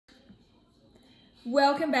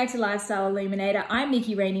Welcome back to Lifestyle Illuminator. I'm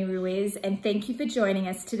Nikki Rainey Ruiz and thank you for joining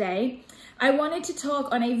us today. I wanted to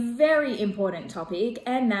talk on a very important topic,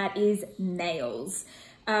 and that is nails.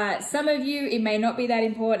 Some of you, it may not be that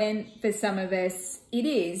important. For some of us, it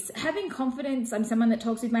is. Having confidence, I'm someone that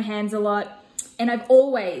talks with my hands a lot, and I've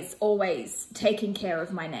always taken care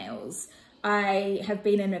of my nails. I have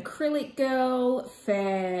been an acrylic girl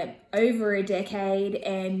for over a decade,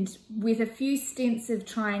 and with a few stints of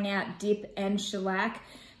trying out dip and shellac,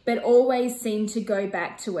 but always seem to go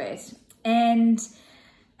back to it. And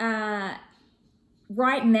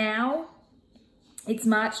right now, it's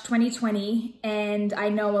March 2020, and I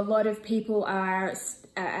know a lot of people are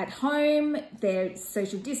at home, they're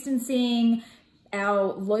social distancing.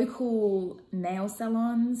 Our local nail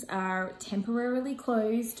salons are temporarily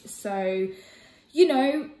closed. So, you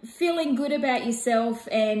know, feeling good about yourself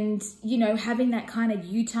and, you know, having that kind of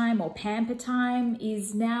you time or pamper time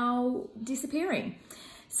is now disappearing.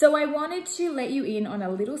 So I wanted to let you in on a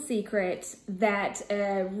little secret that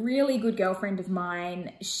a really good girlfriend of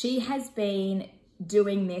mine, she has been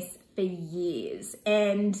doing this for years.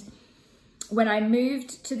 And when I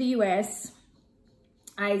moved to the US,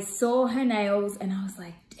 I saw her nails and I was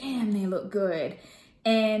like, damn, they look good.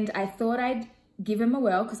 And I thought I'd give them a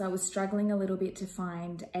whirl because I was struggling a little bit to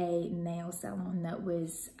find a nail salon that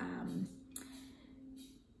was,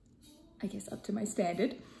 I guess, up to my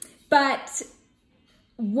standard. But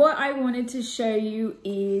what I wanted to show you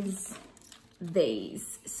is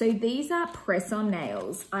these. So these are press-on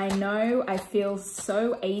nails. I know I feel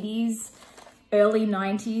so 80s, early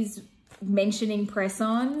 90s mentioning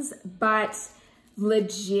press-ons, but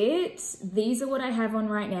legit, these are what I have on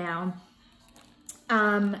right now.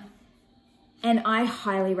 And I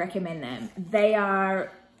highly recommend them. They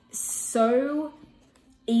are so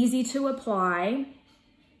easy to apply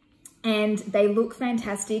and they look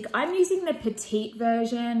fantastic. I'm using the petite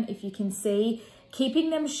version, if you can see, keeping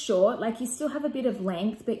them short, like you still have a bit of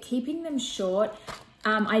length, but keeping them short.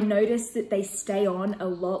 I noticed that they stay on a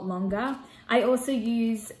lot longer. I also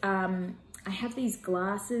use, I have these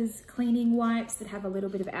glasses cleaning wipes that have a little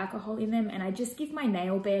bit of alcohol in them, and I just give my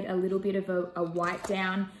nail bed a little bit of a wipe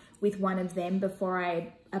down with one of them before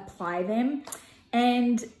I apply them.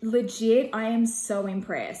 And legit, I am so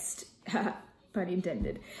impressed, pun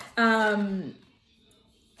intended,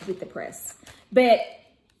 with the press. But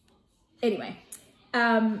anyway,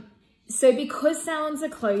 so because salons are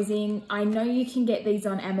closing, I know you can get these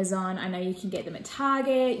on Amazon. I know you can get them at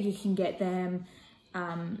Target. You can get them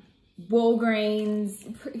Walgreens,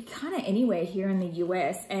 kind of anywhere here in the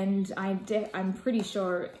US, and I'm pretty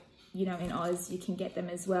sure, you know, in Oz you can get them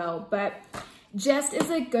as well. But just as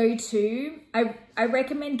a go-to, I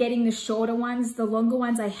recommend getting the shorter ones. The longer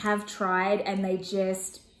ones I have tried and they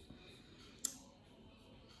just,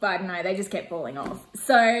 I don't know, they just kept falling off.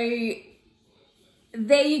 So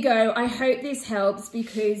there you go. I hope this helps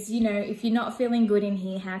because, you know, if you're not feeling good in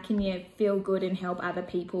here, how can you feel good and help other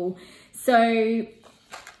people? So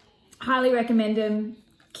highly recommend them.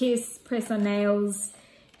 Kiss, press on nails,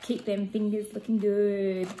 keep them fingers looking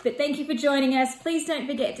good. But thank you for joining us. Please don't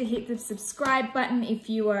forget to hit the subscribe button if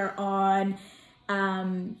you are on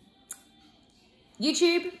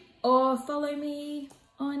YouTube, or follow me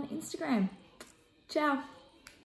on Instagram. Ciao.